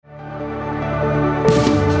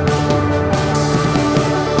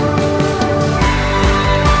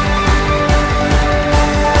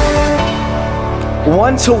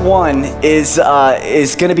One-to-One is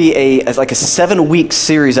going to be a 7-week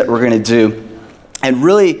series that we're going to do. And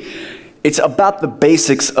really, it's about the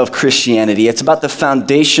basics of Christianity. It's about the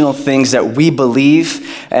foundational things that we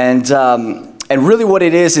believe. And really what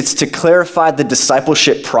it is, it's to clarify the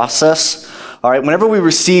discipleship process. All right, whenever we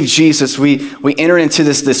receive Jesus, we enter into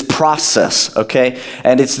this process, okay?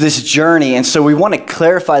 And it's this journey, and so we want to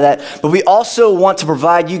clarify that, but we also want to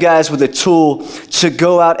provide you guys with a tool to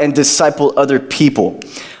go out and disciple other people.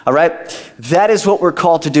 All right, that is what we're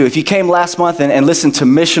called to do. If you came last month and listened to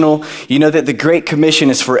Missional, you know that the Great Commission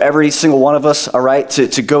is for every single one of us, all right,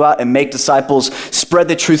 to go out and make disciples, spread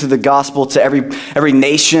the truth of the gospel to every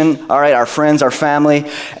nation, all right, our friends, our family.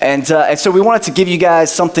 And so we wanted to give you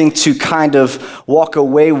guys something to kind of walk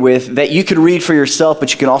away with that you can read for yourself,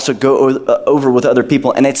 but you can also go over with other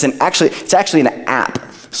people. And it's actually an app.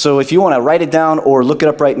 So if you want to write it down or look it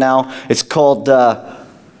up right now, it's called,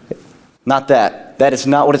 not that. That is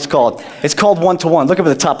not what it's called. It's called One-to-One. Look up at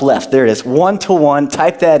the top left. There it is. One-to-One.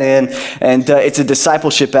 Type that in, and it's a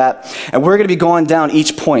discipleship app. And we're going to be going down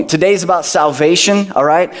each point. Today's about salvation, all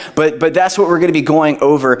right? But that's what we're going to be going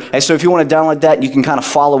over. And so if you want to download that, you can kind of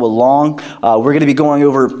follow along. We're going to be going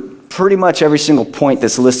over pretty much every single point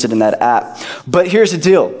that's listed in that app. But here's the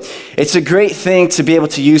deal. It's a great thing to be able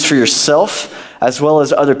to use for yourself, as well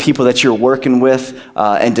as other people that you're working with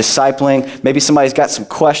and discipling. Maybe somebody's got some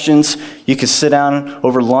questions. You can sit down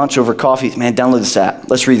over lunch, over coffee. Man, download this app.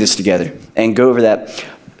 Let's read this together and go over that.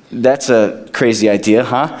 That's a crazy idea,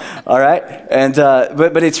 huh? All right. And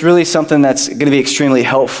but it's really something that's going to be extremely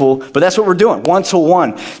helpful. But that's what we're doing,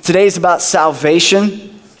 One-to-One. Today's about salvation.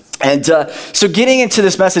 And so getting into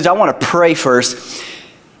this message, I want to pray first.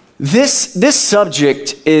 This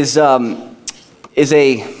subject is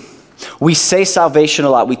we say salvation a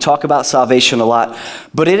lot. We talk about salvation a lot,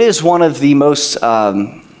 but it is one of the most it's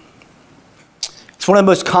one of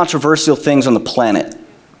the most controversial things on the planet.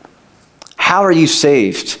 How are you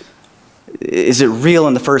saved? Is it real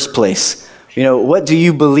in the first place? You know, what do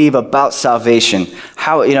you believe about salvation?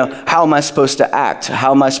 How am I supposed to act?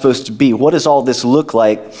 How am I supposed to be? What does all this look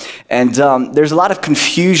like? And there's a lot of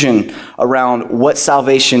confusion around what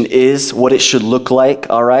salvation is, what it should look like,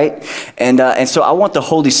 all right? And so I want the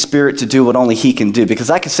Holy Spirit to do what only He can do, because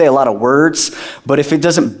I can say a lot of words, but if it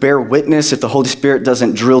doesn't bear witness, if the Holy Spirit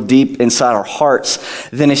doesn't drill deep inside our hearts,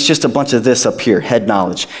 then it's just a bunch of this up here, head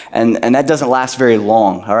knowledge. And that doesn't last very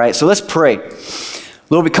long, all right? So let's pray.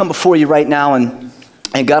 Lord, we come before you right now, and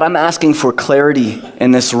God, I'm asking for clarity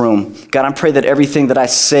in this room. God, I pray that everything that I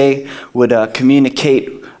say would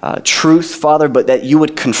communicate truth, Father, but that you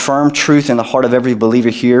would confirm truth in the heart of every believer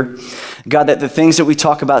here. God, that the things that we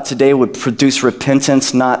talk about today would produce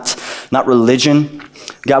repentance, not religion.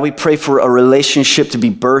 God, we pray for a relationship to be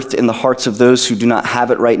birthed in the hearts of those who do not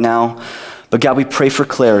have it right now. But God, we pray for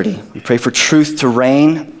clarity. We pray for truth to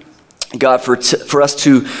reign. God, for us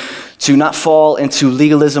to not fall into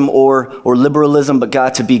legalism or liberalism, but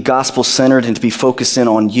God, to be gospel-centered and to be focused in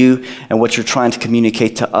on you and what you're trying to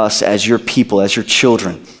communicate to us as your people, as your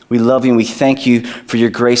children. We love you and we thank you for your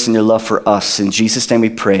grace and your love for us. In Jesus' name we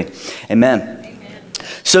pray. Amen.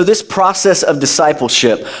 So this process of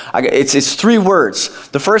discipleship, it's 3 words.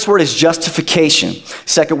 The first word is justification.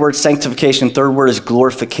 Second word, sanctification. Third word is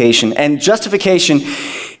glorification. And justification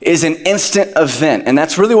is an instant event. And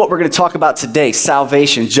that's really what we're going to talk about today,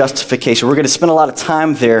 salvation, justification. We're going to spend a lot of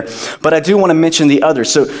time there, but I do want to mention the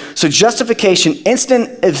others. So justification,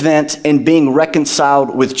 instant event in being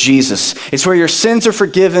reconciled with Jesus. It's where your sins are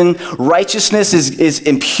forgiven, righteousness is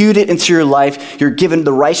imputed into your life, you're given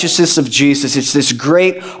the righteousness of Jesus. It's this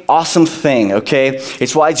great, awesome thing, okay?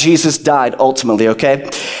 It's why Jesus died ultimately, okay?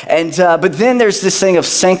 And but then there's this thing of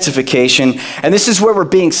sanctification, and this is where we're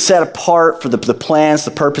being set apart for the plans, the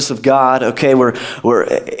purpose of God, okay?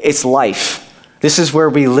 It's life. This is where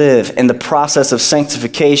we live in the process of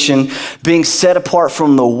sanctification, being set apart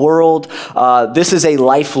from the world. This is a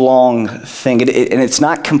lifelong thing, and it's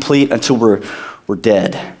not complete until we're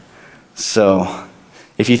dead. So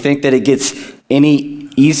if you think that it gets any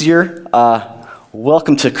easier,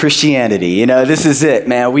 welcome to Christianity. You know, this is it,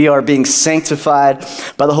 man. We are being sanctified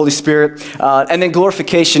by the Holy Spirit. And then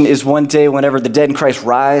glorification is one day whenever the dead in Christ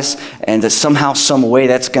rise, and that somehow, some way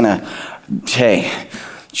that's going to,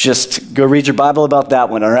 just go read your Bible about that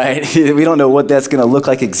one, all right? We don't know what that's going to look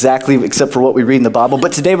like exactly except for what we read in the Bible.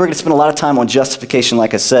 But today we're going to spend a lot of time on justification,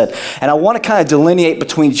 like I said. And I want to kind of delineate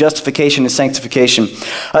between justification and sanctification.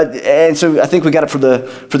 And so I think we got it for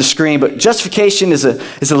the screen. But justification is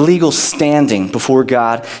a legal standing before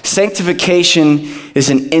God. Sanctification is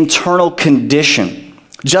an internal condition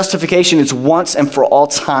Justification is once and for all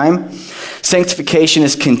time. Sanctification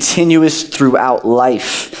is continuous throughout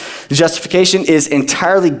life. Justification is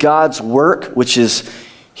entirely God's work, which is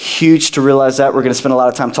huge to realize that. We're going to spend a lot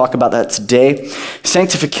of time talking about that today.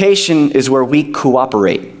 Sanctification is where we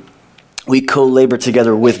cooperate. We co-labor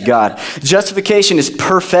together with God. Justification is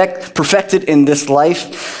perfected in this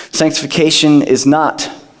life. Sanctification is not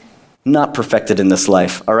perfected in this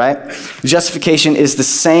life, all right? Justification is the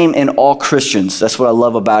same in all Christians. That's what I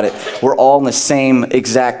love about it. We're all in the same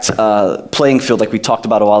exact playing field like we talked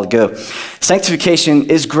about a while ago. Sanctification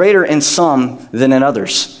is greater in some than in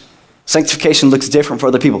others. Sanctification looks different for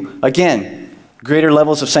other people. Again, greater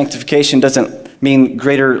levels of sanctification doesn't mean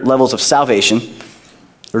greater levels of salvation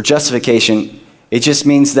or justification. It just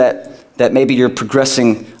means that maybe you're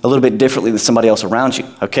progressing a little bit differently than somebody else around you,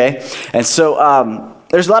 okay? And so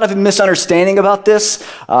there's a lot of misunderstanding about this,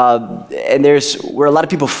 and there's where a lot of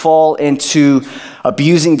people fall into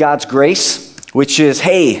abusing God's grace, which is,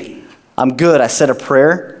 hey, I'm good. I said a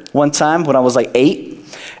prayer one time when I was like 8,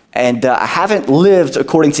 and I haven't lived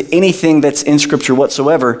according to anything that's in Scripture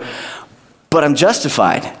whatsoever, but I'm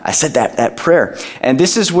justified. I said that prayer. And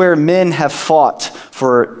this is where men have fought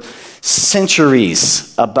for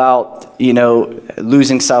centuries about,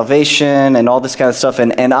 losing salvation and all this kind of stuff.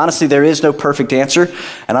 And honestly, there is no perfect answer,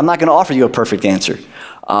 and I'm not going to offer you a perfect answer.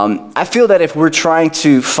 I feel that if we're trying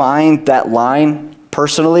to find that line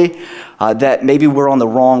personally, that maybe we're on the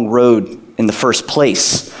wrong road in the first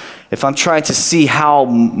place. If I'm trying to see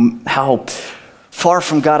how far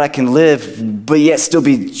from God I can live, but yet still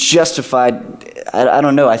be justified, I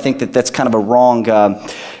don't know. I think that's kind of a wrong.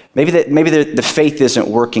 Maybe the faith isn't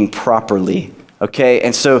working properly. Okay,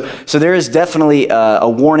 and so there is definitely a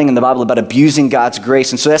warning in the Bible about abusing God's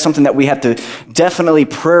grace, and so that's something that we have to definitely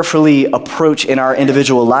prayerfully approach in our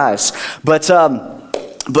individual lives. But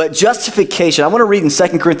justification, I want to read in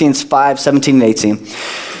 2 Corinthians 5, 17 and 18. It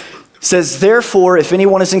says, "Therefore, if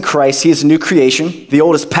anyone is in Christ, he is a new creation. The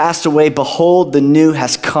old has passed away. Behold, the new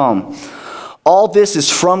has come. All this is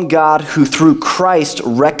from God, who through Christ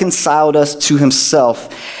reconciled us to himself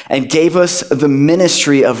and gave us the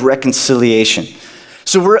ministry of reconciliation."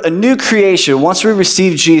 So we're a new creation. Once we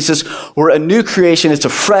receive Jesus, we're a new creation. It's a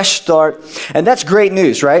fresh start. And that's great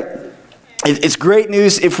news, right? It's great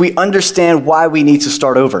news if we understand why we need to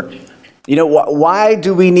start over. Why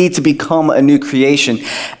do we need to become a new creation?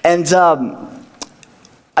 And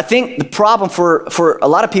I think the problem for a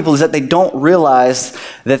lot of people is that they don't realize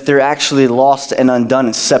that they're actually lost and undone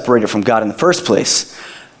and separated from God in the first place,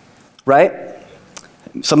 right?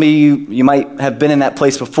 Some of you might have been in that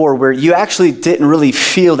place before where you actually didn't really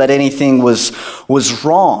feel that anything was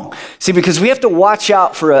wrong. See, because we have to watch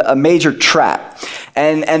out for a major trap,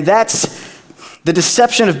 and that's the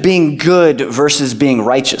deception of being good versus being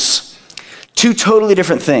righteous. Two totally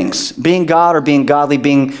different things. Being God or being godly,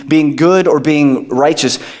 being good or being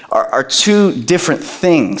righteous are two different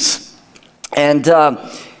things. And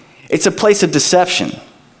it's a place of deception.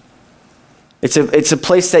 It's a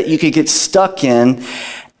place that you could get stuck in.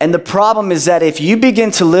 And the problem is that if you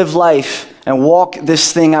begin to live life and walk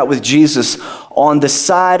this thing out with Jesus on the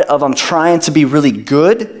side of I'm trying to be really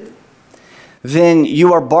good, then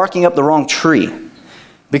you are barking up the wrong tree,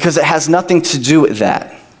 because it has nothing to do with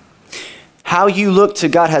that. How you look to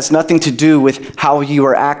God has nothing to do with how you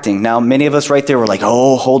are acting. Now, many of us right there were like,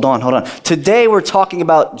 oh, hold on. Today we're talking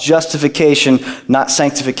about justification, not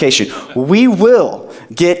sanctification. We will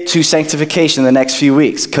get to sanctification in the next few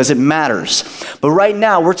weeks because it matters. But right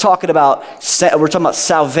now we're talking about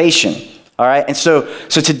salvation. All right? And so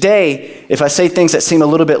today, if I say things that seem a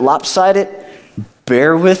little bit lopsided,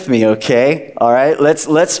 bear with me, okay? All right, let's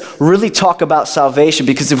really talk about salvation,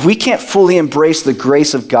 because if we can't fully embrace the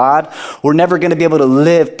grace of God, we're never going to be able to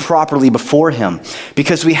live properly before him,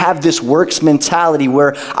 because we have this works mentality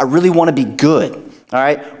where I really want to be good. All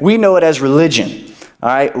right, we know it as religion. All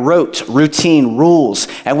right, rote, routine, rules,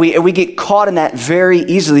 and we get caught in that very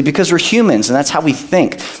easily because we're humans, and that's how we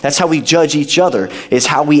think. That's how we judge each other, is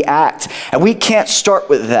how we act, and we can't start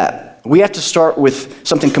with that. We have to start with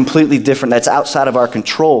something completely different that's outside of our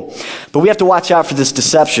control. But we have to watch out for this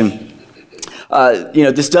deception.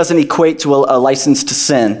 This doesn't equate to a license to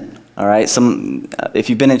sin. All right. If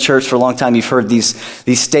you've been in church for a long time, you've heard these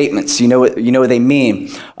statements. You know what they mean.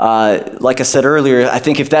 Like I said earlier, I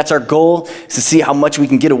think if that's our goal, is to see how much we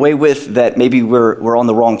can get away with, that maybe we're on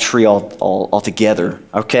the wrong tree altogether.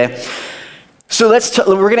 Okay. So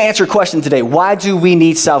we're going to answer a question today. Why do we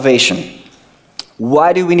need salvation?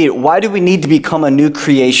 Why do we need it? Why do we need to become a new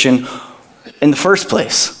creation in the first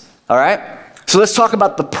place? All right? So let's talk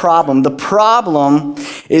about the problem. The problem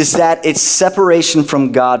is that it's separation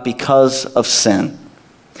from God because of sin.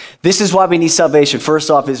 This is why we need salvation.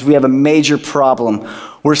 First off is we have a major problem.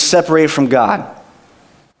 We're separated from God.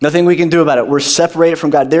 Nothing we can do about it. We're separated from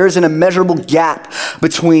God. There is an immeasurable gap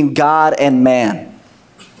between God and man.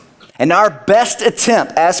 And our best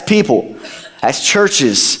attempt as people, as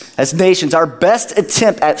churches, as nations, our best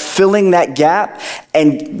attempt at filling that gap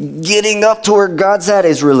and getting up to where God's at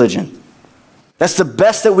is religion. That's the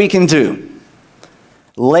best that we can do.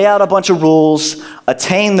 Lay out a bunch of rules,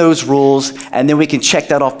 attain those rules, and then we can check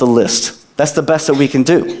that off the list. That's the best that we can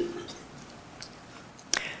do.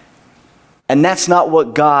 And that's not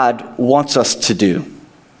what God wants us to do.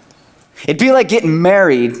 It'd be like getting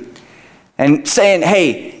married and saying,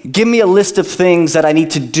 hey, give me a list of things that I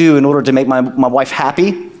need to do in order to make my wife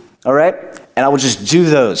happy, all right? And I will just do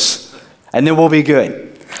those, and then we'll be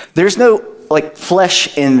good. There's no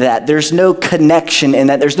flesh in that. There's no connection in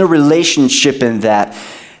that. There's no relationship in that.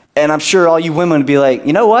 And I'm sure all you women would be like,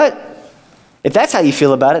 you know what? If that's how you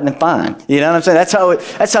feel about it, then fine. You know what I'm saying?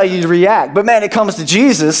 That's how you react. But man, it comes to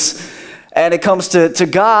Jesus and it comes to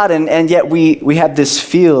God, and yet we have this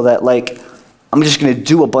feel that I'm just going to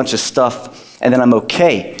do a bunch of stuff and then I'm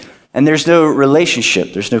okay. And there's no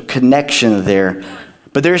relationship. There's no connection there.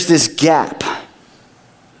 But there's this gap.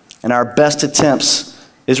 And our best attempts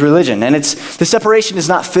is religion. And the separation is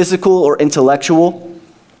not physical or intellectual.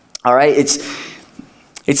 All right?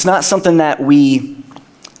 It's not something that we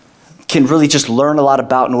can really just learn a lot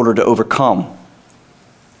about in order to overcome.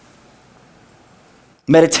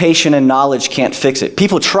 Meditation and knowledge can't fix it.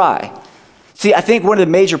 People try. See, I think one of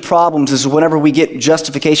the major problems is whenever we get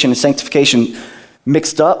justification and sanctification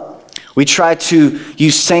mixed up, we try to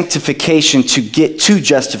use sanctification to get to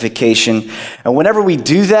justification. And whenever we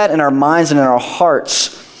do that in our minds and in our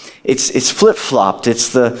hearts, it's flip-flopped. It's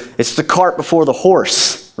the cart before the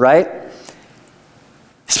horse, right?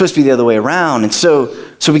 It's supposed to be the other way around. And so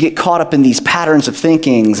we get caught up in these patterns of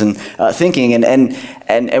thinking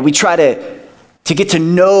and we try to get to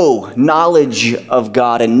know knowledge of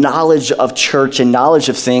God and knowledge of church and knowledge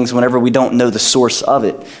of things whenever we don't know the source of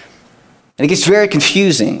it. And it gets very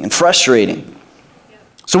confusing and frustrating.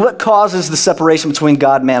 So what causes the separation between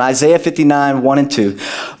God and man? Isaiah 59, 1 and 2.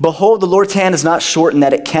 Behold, the Lord's hand is not shortened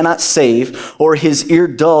that it cannot save, or his ear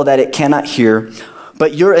dull that it cannot hear.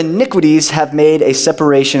 But your iniquities have made a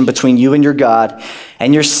separation between you and your God,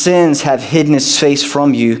 and your sins have hidden his face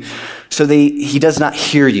from you, so he does not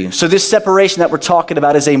hear you. So this separation that we're talking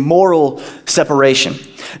about is a moral separation.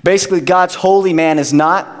 Basically, God's holy, man is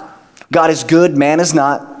not. God is good, man is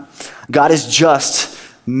not. God is just,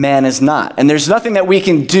 man is not. And there's nothing that we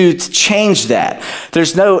can do to change that.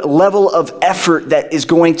 There's no level of effort that is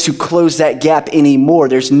going to close that gap anymore.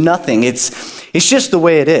 There's nothing. It's just the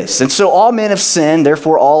way it is. And so all men have sinned,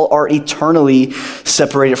 therefore all are eternally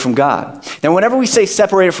separated from God. Now, whenever we say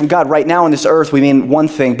separated from God, right now on this earth, we mean one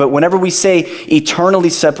thing. But whenever we say eternally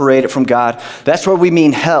separated from God, that's where we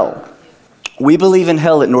mean hell. We believe in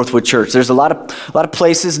hell at Northwood Church. There's a lot of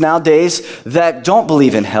places nowadays that don't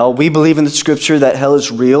believe in hell. We believe in the scripture that hell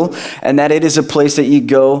is real and that it is a place that you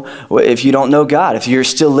go if you don't know God, if you're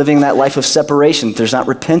still living that life of separation, there's not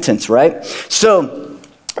repentance, right? So,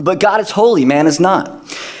 but God is holy, man is not.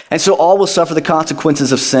 And so all will suffer the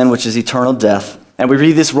consequences of sin, which is eternal death. And we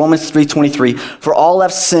read this Romans 3:23, for all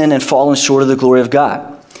have sinned and fallen short of the glory of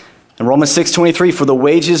God. And Romans 6:23, for the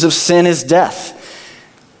wages of sin is death.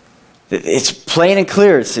 It's plain and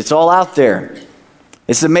clear. It's all out there.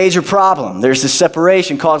 It's a major problem. There's this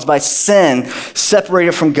separation caused by sin,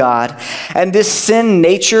 separated from God. And this sin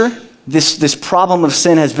nature, this problem of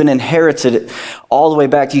sin has been inherited all the way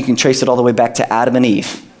back. You can trace it all the way back to Adam and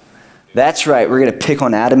Eve. That's right. We're going to pick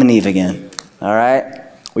on Adam and Eve again. All right?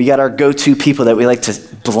 We got our go-to people that we like to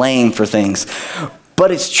blame for things.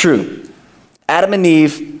 But it's true. Adam and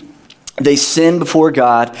Eve, they sinned before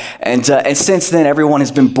God, and since then, everyone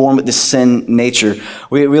has been born with this sin nature.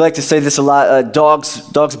 We like to say this a lot.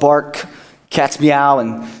 Dogs bark, cats meow,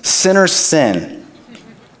 and sinners sin.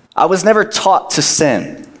 I was never taught to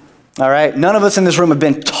sin. All right? None of us in this room have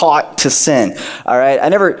been taught to sin. All right?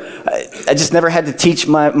 I just never had to teach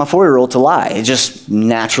my 4-year-old to lie. It just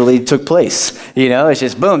naturally took place. You know, it's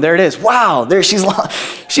just boom, there it is. Wow, there she's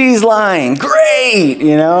lying. Great,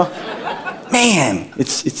 you know? Man,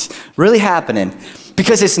 it's really happening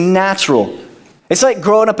because it's natural. It's like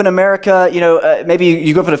growing up in America, you know, maybe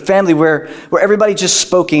you grew up in a family where everybody just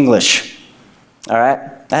spoke English. All right?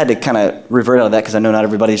 I had to kind of revert out of that because I know not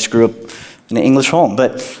everybody just grew up in an English home.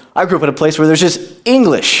 But I grew up in a place where there's just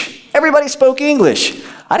English. Everybody spoke English.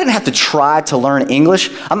 I didn't have to try to learn English.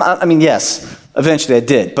 I mean, yes, eventually I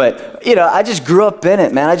did. But, you know, I just grew up in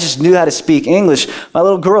it, man. I just knew how to speak English. My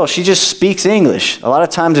little girl, she just speaks English. A lot of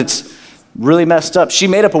times it's really messed up. She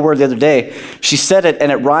made up a word the other day. She said it,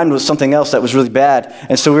 and it rhymed with something else that was really bad.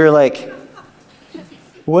 And so we were like,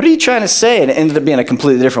 what are you trying to say? And it ended up being a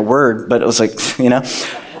completely different word, but it was like,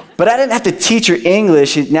 But I didn't have to teach her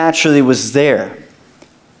English. It naturally was there.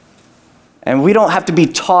 And we don't have to be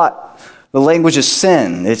taught the language of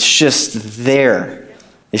sin. It's just there.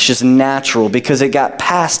 It's just natural because it got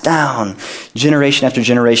passed down generation after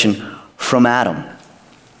generation from Adam.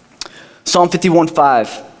 Psalm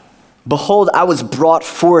 51:5. Behold, I was brought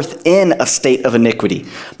forth in a state of iniquity.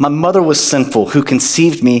 My mother was sinful, who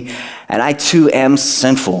conceived me, and I too am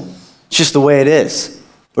sinful. It's just the way it is.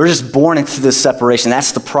 We're just born into this separation.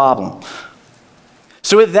 That's the problem.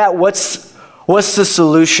 So with that, what's the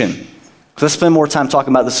solution? Let's spend more time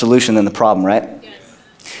talking about the solution than the problem, right? Yes.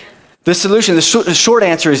 The solution, the short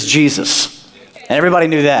answer is Jesus. And everybody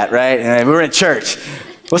knew that, right? And we were in church.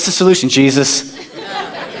 What's the solution, Jesus?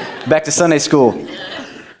 Back to Sunday school.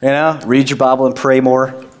 Read your Bible and pray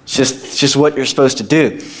more. It's just what you're supposed to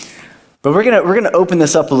do. But we're gonna open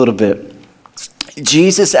this up a little bit.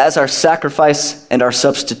 Jesus as our sacrifice and our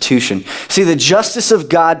substitution. See, the justice of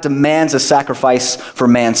God demands a sacrifice for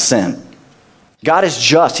man's sin. God is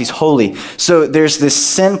just, he's holy. So there's this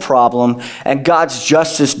sin problem, and God's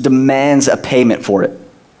justice demands a payment for it.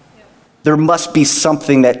 There must be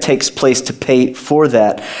something that takes place to pay for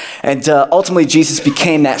that. And ultimately, Jesus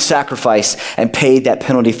became that sacrifice and paid that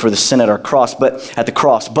penalty for the sin at the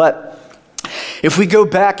cross. But if we go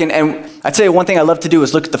back, and I tell you one thing I love to do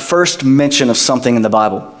is look at the first mention of something in the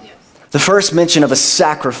Bible. Yes. The first mention of a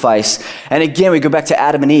sacrifice. And again, we go back to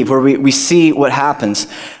Adam and Eve, where we see what happens.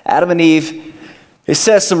 Adam and Eve, it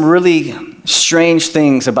says some really strange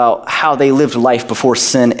things about how they lived life before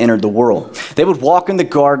sin entered the world. They would walk in the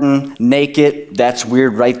garden naked. That's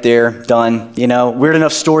weird right there. Done. Weird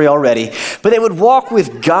enough story already. But they would walk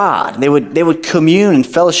with God. They would commune and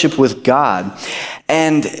fellowship with God.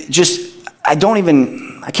 And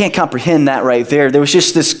I can't comprehend that right there. There was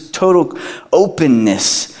just this total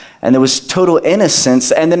openness. And there was total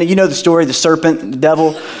innocence. And then the story, the serpent, the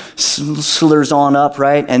devil slurs on up,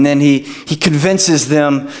 right? And then he convinces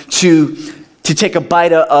them to take a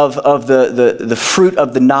bite of the fruit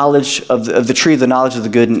of the knowledge of the tree of the knowledge of the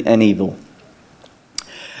good and evil.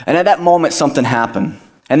 And at that moment, something happened.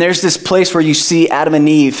 And there's this place where you see Adam and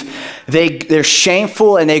Eve, they're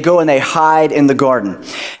shameful and they go and they hide in the garden.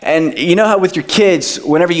 And you know how with your kids,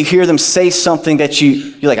 whenever you hear them say something that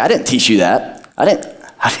you're like, I didn't teach you that. I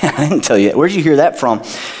didn't tell you. Where did you hear that from?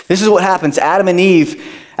 This is what happens. Adam and Eve,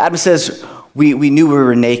 Adam says, we knew we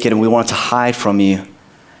were naked and we wanted to hide from you.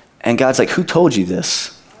 And God's like, who told you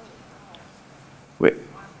this? Wait,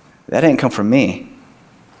 that didn't come from me.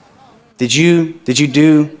 Did you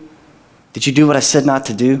do what I said not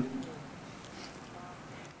to do?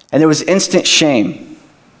 And there was instant shame.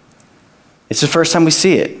 It's the first time we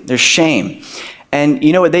see it. There's shame. And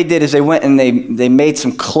you know what they did is they went and they made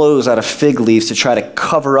some clothes out of fig leaves to try to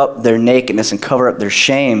cover up their nakedness and cover up their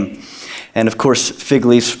shame. And of course, fig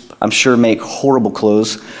leaves, I'm sure, make horrible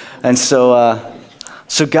clothes. And so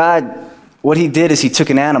God, what he did is he took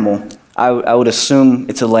an animal. I would assume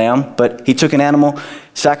it's a lamb, but he took an animal,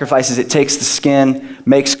 sacrifices it, takes the skin,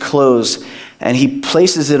 makes clothes, and he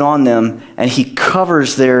places it on them, and he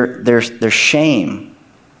covers their shame.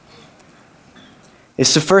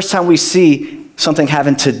 It's the first time we see something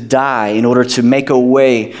having to die in order to make a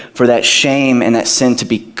way for that shame and that sin to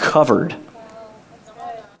be covered.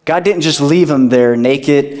 God didn't just leave them there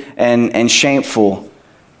naked and shameful.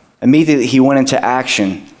 Immediately he went into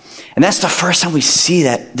action. And that's the first time we see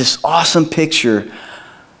this awesome picture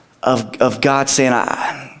of God saying,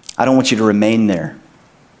 I don't want you to remain there.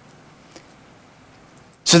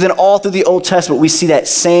 So then all through the Old Testament, we see that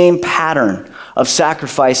same pattern of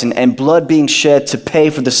sacrifice and blood being shed to pay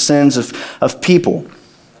for the sins of people.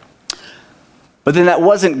 But then that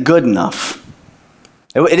wasn't good enough.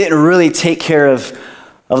 It didn't really take care of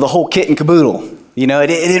the whole kit and caboodle. It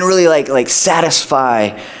didn't really like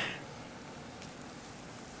satisfy.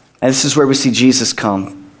 And this is where we see Jesus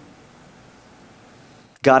come.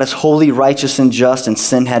 God is holy, righteous, and just, and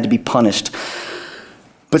sin had to be punished.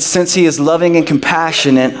 But since he is loving and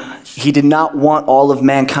compassionate, he did not want all of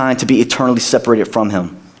mankind to be eternally separated from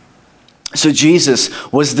him. So Jesus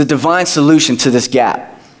was the divine solution to this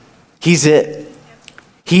gap. He's it.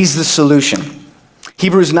 He's the solution.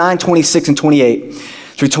 Hebrews 9:26 and 28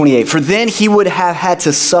 through 28. For then he would have had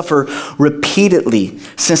to suffer repeatedly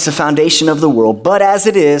since the foundation of the world. But as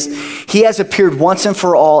it is, he has appeared once and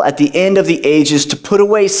for all at the end of the ages to put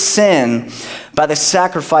away sin by the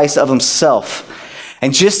sacrifice of himself.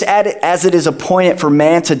 And just as it is appointed for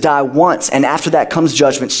man to die once, and after that comes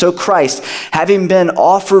judgment, so Christ, having been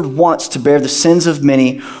offered once to bear the sins of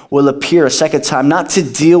many, will appear a second time, not to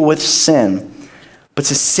deal with sin, but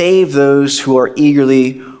to save those who are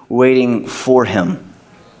eagerly waiting for him.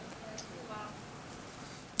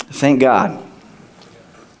 Thank God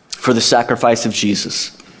for the sacrifice of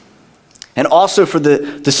Jesus. And also for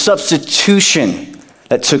the substitution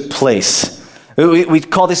that took place. We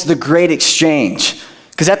call this the great exchange.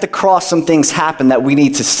 Because at the cross, some things happen that we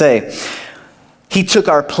need to say. He took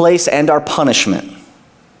our place and our punishment,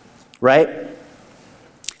 right?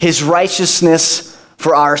 His righteousness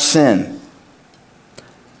for our sin,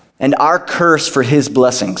 and our curse for his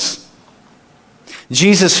blessings.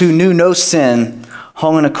 Jesus, who knew no sin,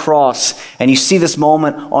 hung on a cross, and you see this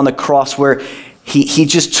moment on the cross where he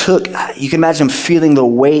just took, you can imagine him feeling the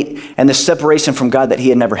weight and the separation from God that he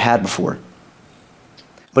had never had before.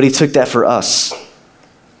 But he took that for us.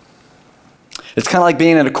 It's kind of like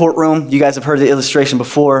being in a courtroom. You guys have heard the illustration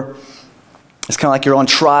before. It's kind of like you're on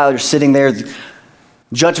trial. You're sitting there.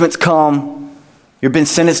 Judgments come. You've been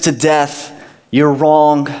sentenced to death. You're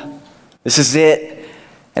wrong. This is it.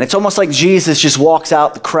 And it's almost like Jesus just walks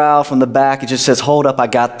out the crowd from the back and just says, hold up, I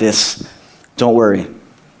got this. Don't worry.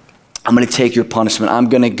 I'm going to take your punishment. I'm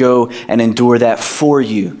going to go and endure that for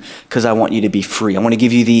you because I want you to be free. I want to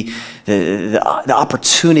give you the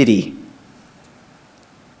opportunity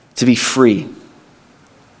to be free.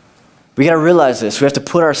 We got to realize this. We have to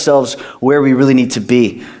put ourselves where we really need to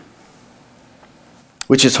be,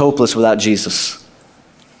 which is hopeless without Jesus.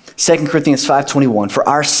 2 Corinthians 5:21, for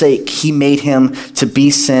our sake he made him to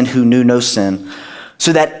be sin who knew no sin,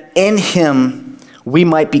 so that in him we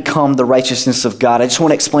might become the righteousness of God. I just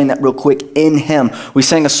want to explain that real quick. In him. We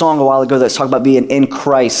sang a song a while ago that's talking about being in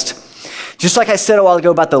Christ. Just like I said a while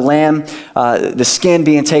ago about the lamb, the skin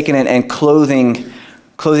being taken and clothing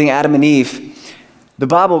Adam and Eve, the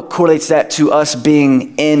Bible correlates that to us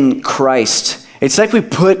being in Christ. It's like we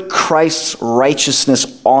put Christ's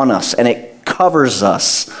righteousness on us and it covers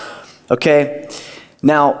us. Okay?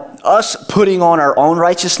 Now, us putting on our own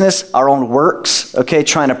righteousness, our own works, okay,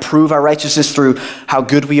 trying to prove our righteousness through how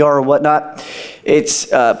good we are or whatnot, it's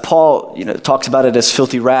Paul, talks about it as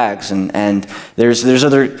filthy rags, and there's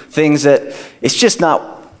other things that it's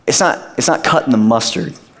not cutting the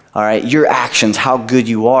mustard. All right, your actions, how good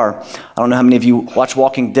you are. I don't know how many of you watch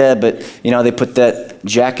Walking Dead, but they put that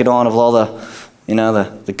jacket on of all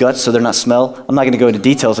the guts so they're not smell. I'm not going to go into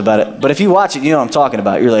details about it, but if you watch it, you know what I'm talking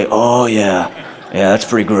about. You're like, oh yeah, that's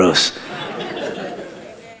pretty gross.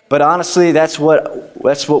 But honestly, that's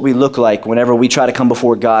what we look like whenever we try to come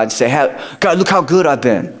before God and say, hey, God, look how good I've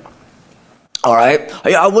been. All right,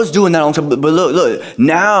 yeah, I was doing that on time, but look,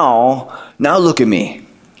 now look at me.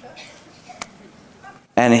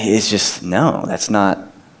 And it's just, no, that's not.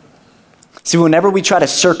 See, whenever we try to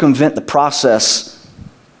circumvent the process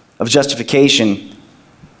of justification,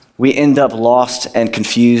 we end up lost and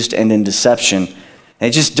confused and in deception. And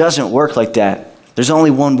it just doesn't work like that. There's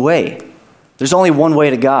only one way. There's only one way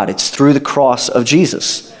to God. It's through the cross of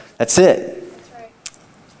Jesus. That's it.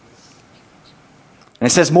 And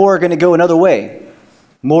it says more are going to go another way.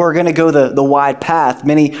 More are going to go the wide path.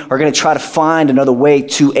 Many are going to try to find another way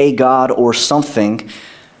to a God or something.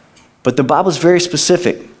 But the Bible is very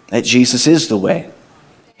specific that Jesus is the way.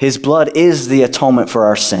 His blood is the atonement for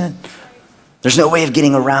our sin. There's no way of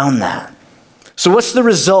getting around that. So what's the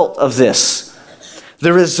result of this?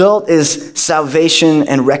 The result is salvation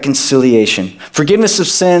and reconciliation. Forgiveness of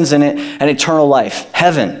sins and eternal life.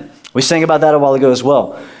 Heaven. We sang about that a while ago as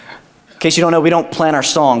well. In case you don't know, we don't plan our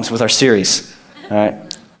songs with our series. All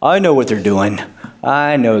right. I know what they're doing.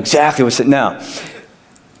 I know exactly what's it now.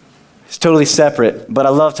 It's totally separate, but I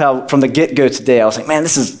loved how from the get-go today, I was like, man,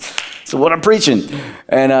 this is what I'm preaching.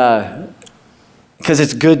 And because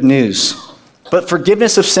it's good news. But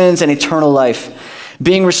forgiveness of sins and eternal life,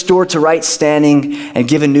 being restored to right standing and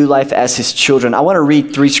given new life as his children. I want to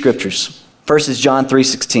read 3 scriptures. First is John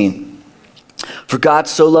 3:16. For God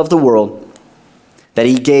so loved the world that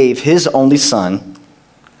he gave his only son,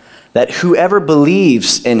 that whoever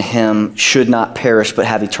believes in him should not perish but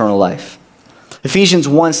have eternal life. Ephesians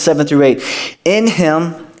 1:7-8. In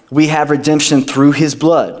him we have redemption through his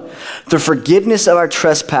blood, the forgiveness of our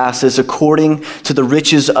trespasses according to the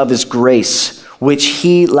riches of his grace, which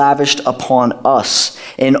he lavished upon us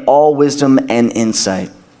in all wisdom and insight.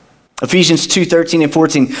 Ephesians 2:13 and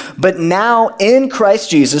 14. But now in Christ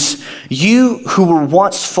Jesus, you who were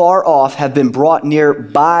once far off have been brought near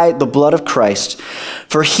by the blood of Christ.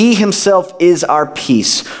 For he himself is our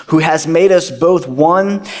peace, who has made us both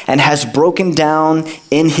one and has broken down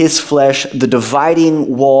in his flesh the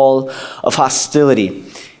dividing wall of hostility.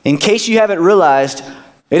 In case you haven't realized,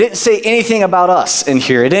 it didn't say anything about us in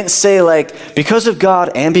here. It didn't say like, because of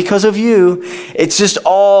God and because of you. It's just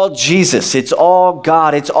all Jesus. It's all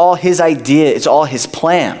God. It's all his idea. It's all his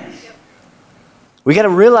plan. We got to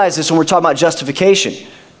realize this when we're talking about justification.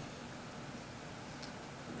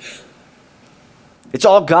 It's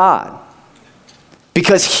all God.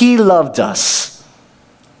 Because he loved us.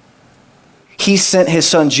 He sent his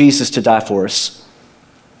son Jesus to die for us.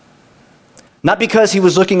 Not because he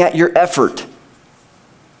was looking at your effort,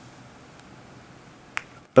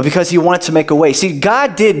 but because he wanted to make a way. See,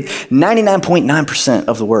 God did 99.9%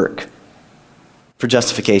 of the work for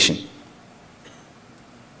justification.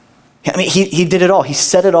 I mean, he did it all. He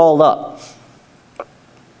set it all up.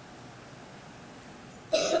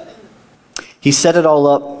 He set it all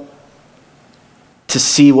up to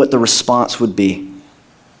see what the response would be.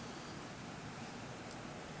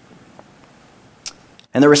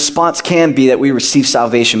 And the response can be that we receive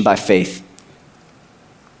salvation by faith.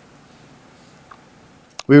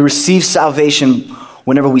 We receive salvation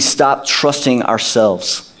whenever we stop trusting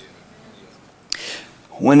ourselves.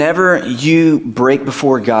 Whenever you break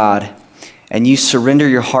before God and you surrender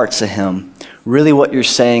your heart to him, really what you're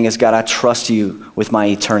saying is, God, I trust you with my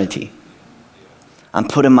eternity. I'm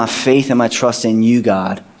putting my faith and my trust in you,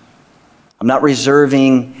 God. I'm not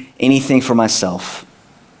reserving anything for myself.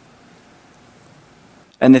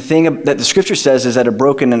 And the thing that the scripture says is that a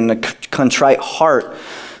broken and a contrite heart,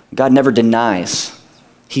 God never denies.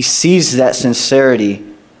 He sees that sincerity,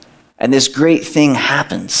 and this great thing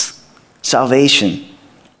happens. Salvation.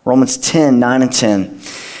 Romans 10, 9 and 10.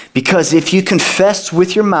 Because if you confess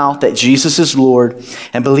with your mouth that Jesus is Lord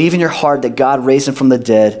and believe in your heart that God raised him from the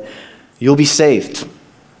dead, you'll be saved.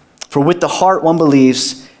 For with the heart one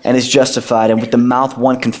believes and is justified, and with the mouth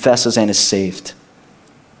one confesses and is saved.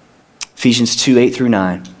 Ephesians 2, 8 through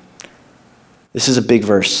 9. This is a big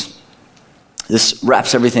verse. This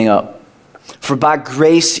wraps everything up. For by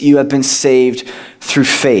grace you have been saved through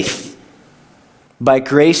faith. By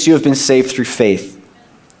grace you have been saved through faith.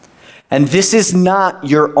 And this is not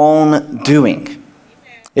your own doing.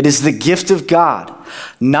 It is the gift of God,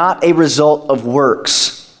 not a result of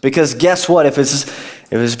works. Because guess what? If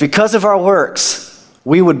it was because of our works,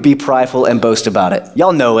 we would be prideful and boast about it.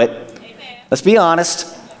 Y'all know it. Amen. Let's be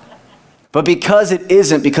honest. But because it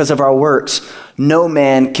isn't because of our works, no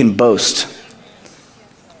man can boast.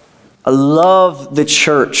 I love the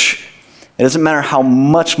church. It doesn't matter how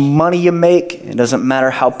much money you make. It doesn't matter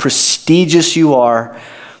how prestigious you are.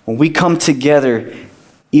 When we come together,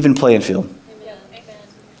 even playing field.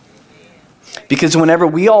 Because whenever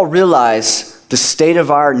we all realize the state of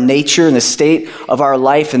our nature and the state of our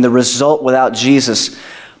life and the result without Jesus,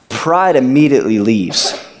 pride immediately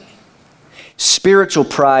leaves. Spiritual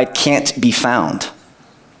pride can't be found.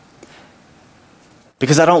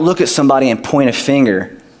 Because I don't look at somebody and point a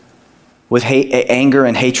finger with anger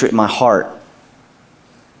and hatred in my heart.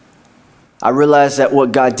 I realize that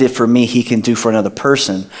what God did for me, he can do for another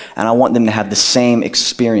person, and I want them to have the same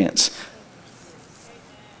experience.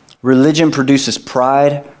 Religion produces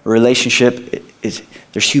pride. Relationship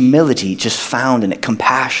there's humility just found in it,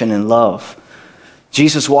 compassion and love.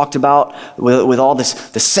 Jesus walked about with all the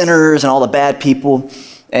sinners and all the bad people,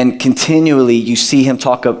 and continually you see him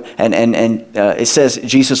talk up, and it says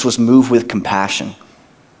Jesus was moved with compassion.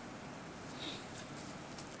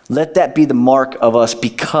 Let that be the mark of us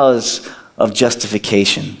because of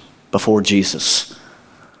justification before Jesus.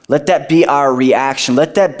 Let that be our reaction.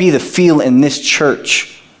 Let that be the feel in this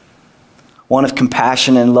church. One of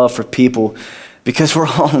compassion and love for people, because we're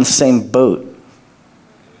all in the same boat.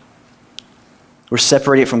 We're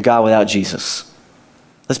separated from God without Jesus.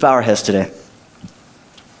 Let's bow our heads today.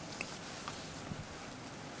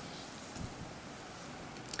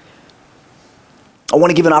 I want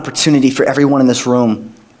to give an opportunity for everyone in this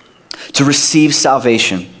room to receive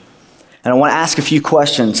salvation. And I want to ask a few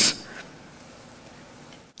questions.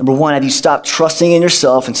 Number one, have you stopped trusting in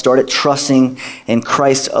yourself and started trusting in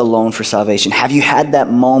Christ alone for salvation? Have you had that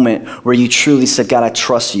moment where you truly said, God, I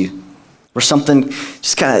trust you? Where something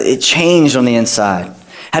just it changed on the inside?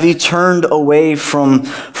 Have you turned away from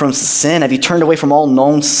sin? Have you turned away from all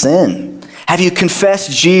known sin? Have you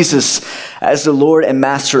confessed Jesus as the Lord and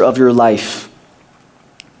Master of your life?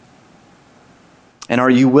 And are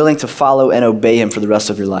you willing to follow and obey him for the rest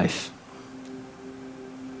of your life?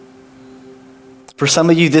 For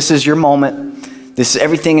some of you, this is your moment. This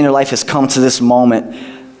everything in your life has come to this moment.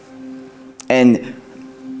 And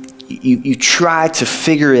you try to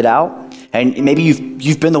figure it out. And maybe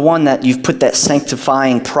you've been the one that you've put that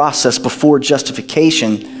sanctifying process before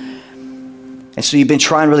justification. And so you've been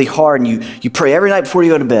trying really hard, and you pray every night before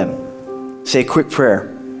you go to bed. Say a quick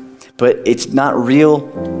prayer. But it's not real.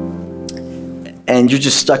 And you're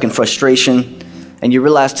just stuck in frustration. And you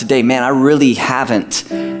realize today, man, I really haven't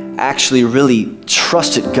actually really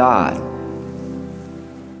trusted God.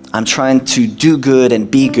 I'm trying to do good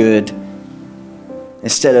and be good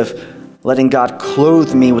instead of letting God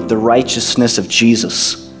clothe me with the righteousness of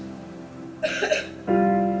Jesus.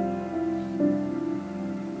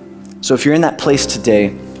 So if you're in that place today,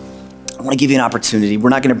 I want to give you an opportunity. We're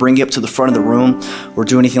not going to bring you up to the front of the room or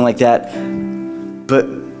do anything like that. But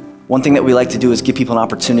one thing that we like to do is give people an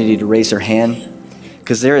opportunity to raise their hand,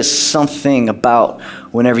 because there is something about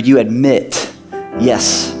whenever you admit,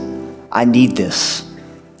 yes, I need this.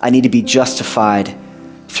 I need to be justified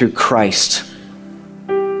through Christ.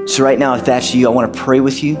 So right now, if that's you, I want to pray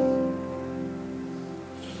with you.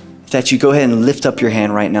 If that's you, go ahead and lift up your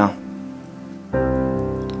hand right now.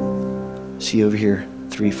 See you over here.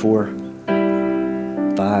 3, 4,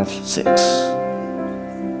 5, 6.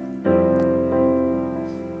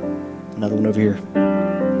 Another one over here.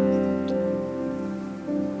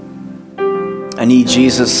 I need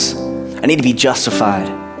Jesus. I need to be justified.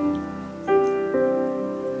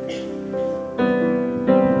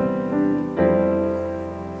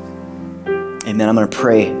 Amen. I'm going to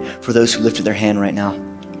pray for those who lifted their hand right now.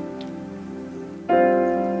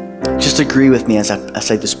 Just agree with me as I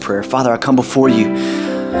say this prayer. Father, I come before you,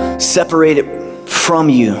 separated from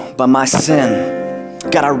you by my sin.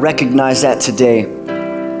 God, I recognize that today.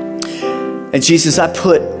 And Jesus, I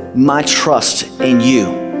put my trust in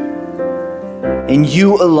you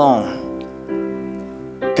alone.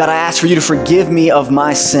 God, I ask for you to forgive me of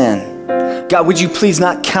my sin. God, would you please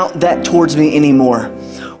not count that towards me anymore?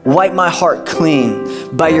 Wipe my heart clean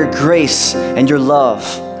by your grace and your love.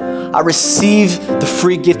 I receive the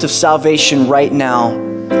free gift of salvation right now.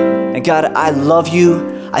 And God, I love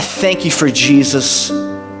you. I thank you for Jesus.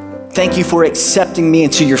 Thank you for accepting me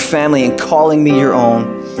into your family and calling me your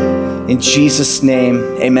own. In Jesus' name,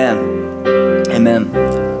 amen. Amen.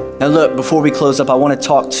 Now look, before we close up, I want to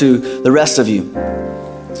talk to the rest of you.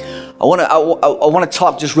 I want to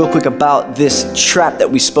talk just real quick about this trap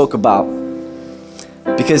that we spoke about.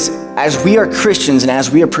 Because as we are Christians and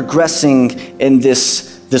as we are progressing in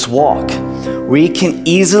this walk, we can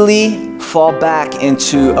easily fall back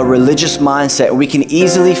into a religious mindset. We can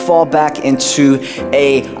easily fall back into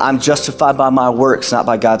I'm justified by my works, not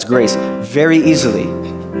by God's grace. Very easily.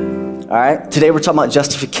 All right? Today we're talking about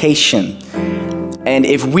justification. And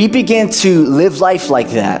if we begin to live life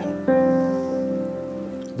like that,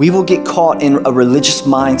 we will get caught in a religious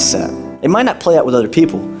mindset. It might not play out with other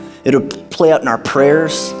people. It'll play out in our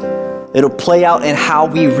prayers. It'll play out in how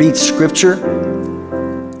we read scripture.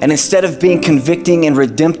 And instead of being convicting and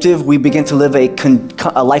redemptive, we begin to live a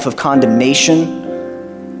life of condemnation.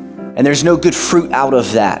 And there's no good fruit out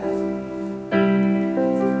of that.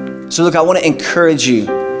 So look, I want to encourage you.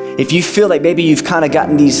 If you feel like maybe you've kind of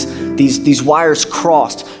gotten these wires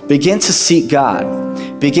crossed, begin to seek God.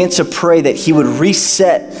 Begin to pray that He would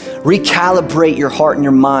recalibrate your heart and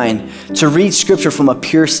your mind to read scripture from a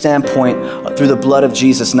pure standpoint through the blood of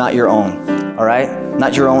Jesus, not your own. All right?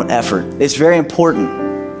 Not your own effort. It's very important.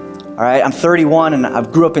 All right? I'm 31 and I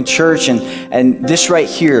grew up in church, and this right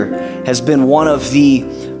here has been one of the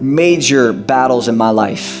major battles in my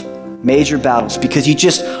life. Major battles, because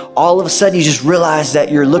all of a sudden you just realize that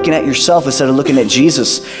you're looking at yourself instead of looking at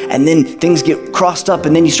Jesus, and then things get crossed up,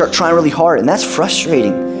 and then you start trying really hard, and that's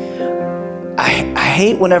frustrating. I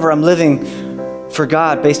hate whenever I'm living for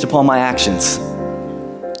God based upon my actions.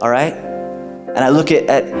 All right? And I look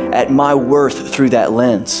at my worth through that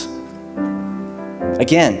lens.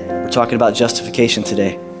 Again, we're talking about justification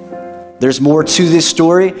today. There's more to this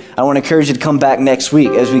story. I want to encourage you to come back next week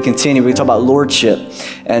as we continue. We talk about lordship.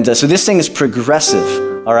 And so this thing is progressive,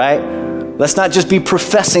 all right? Let's not just be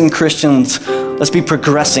professing Christians. Let's be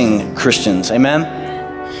progressing Christians. Amen?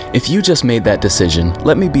 If you just made that decision,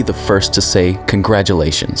 let me be the first to say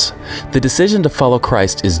congratulations. The decision to follow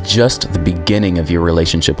Christ is just the beginning of your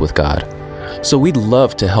relationship with God. So we'd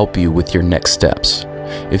love to help you with your next steps.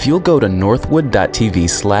 If you'll go to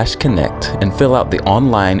northwood.tv/connect and fill out the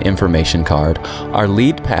online information card, our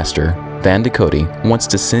lead pastor, Van Ducote, wants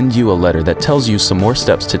to send you a letter that tells you some more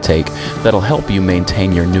steps to take that'll help you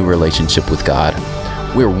maintain your new relationship with God.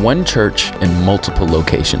 We're one church in multiple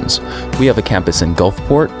locations. We have a campus in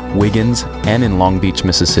Gulfport, Wiggins, and in Long Beach,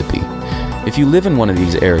 Mississippi. If you live in one of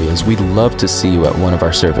these areas, we'd love to see you at one of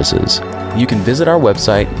our services. You can visit our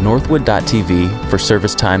website, northwood.tv, for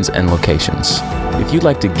service times and locations. If you'd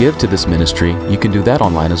like to give to this ministry, you can do that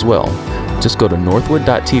online as well. Just go to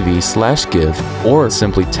northwood.tv/give or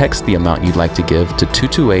simply text the amount you'd like to give to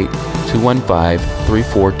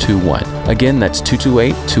 228-215-3421. Again, that's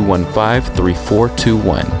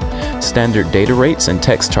 228-215-3421. Standard data rates and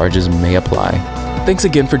text charges may apply. Thanks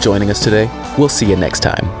again for joining us today. We'll see you next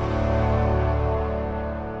time.